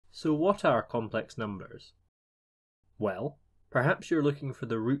So what are complex numbers? Well, perhaps you're looking for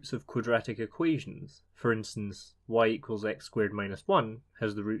the roots of quadratic equations. For instance, y equals x squared minus 1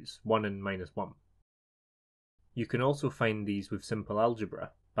 has the roots 1 and minus 1. You can also find these with simple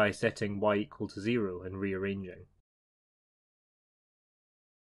algebra by setting y equal to 0 and rearranging.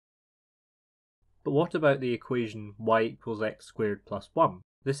 But what about the equation y equals x squared plus 1?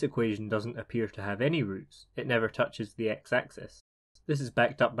 This equation doesn't appear to have any roots, it never touches the x-axis. This is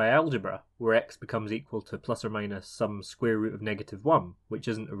backed up by algebra, where x becomes equal to plus or minus some square root of negative 1, which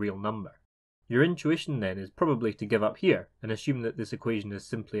isn't a real number. Your intuition then is probably to give up here and assume that this equation is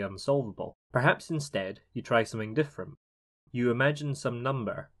simply unsolvable. Perhaps instead you try something different. You imagine some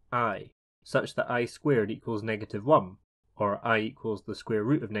number, I, such that I squared equals negative 1, or I equals the square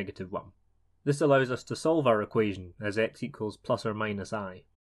root of negative 1. This allows us to solve our equation as x equals plus or minus I.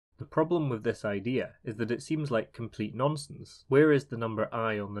 The problem with this idea is that it seems like complete nonsense. Where is the number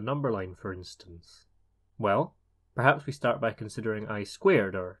I on the number line, for instance? Well, perhaps we start by considering I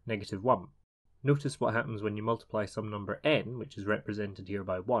squared, or negative 1. Notice what happens when you multiply some number n, which is represented here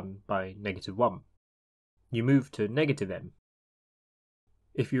by 1, by negative 1. You move to negative n.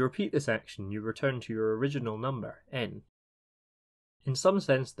 If you repeat this action, you return to your original number, n. In some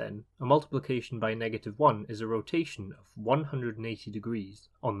sense then, a multiplication by negative 1 is a rotation of 180 degrees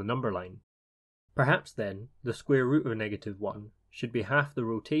on the number line. Perhaps then, the square root of negative 1 should be half the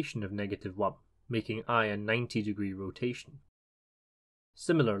rotation of negative 1, making I a 90-degree rotation.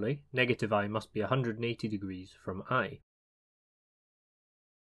 Similarly, negative I must be 180 degrees from I.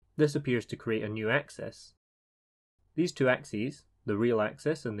 This appears to create a new axis. These two axes, the real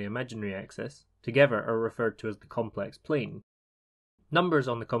axis and the imaginary axis, together are referred to as the complex plane. Numbers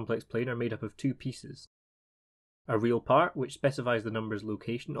on the complex plane are made up of two pieces. A real part, which specifies the number's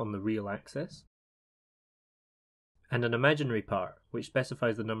location on the real axis, and an imaginary part, which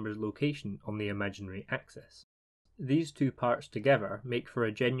specifies the number's location on the imaginary axis. These two parts together make for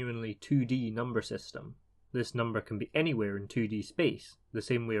a genuinely 2D number system. This number can be anywhere in 2D space, the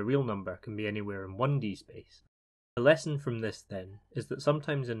same way a real number can be anywhere in 1D space. The lesson from this, then, is that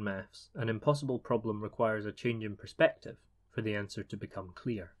sometimes in maths, an impossible problem requires a change in perspective for the answer to become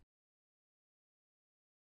clear.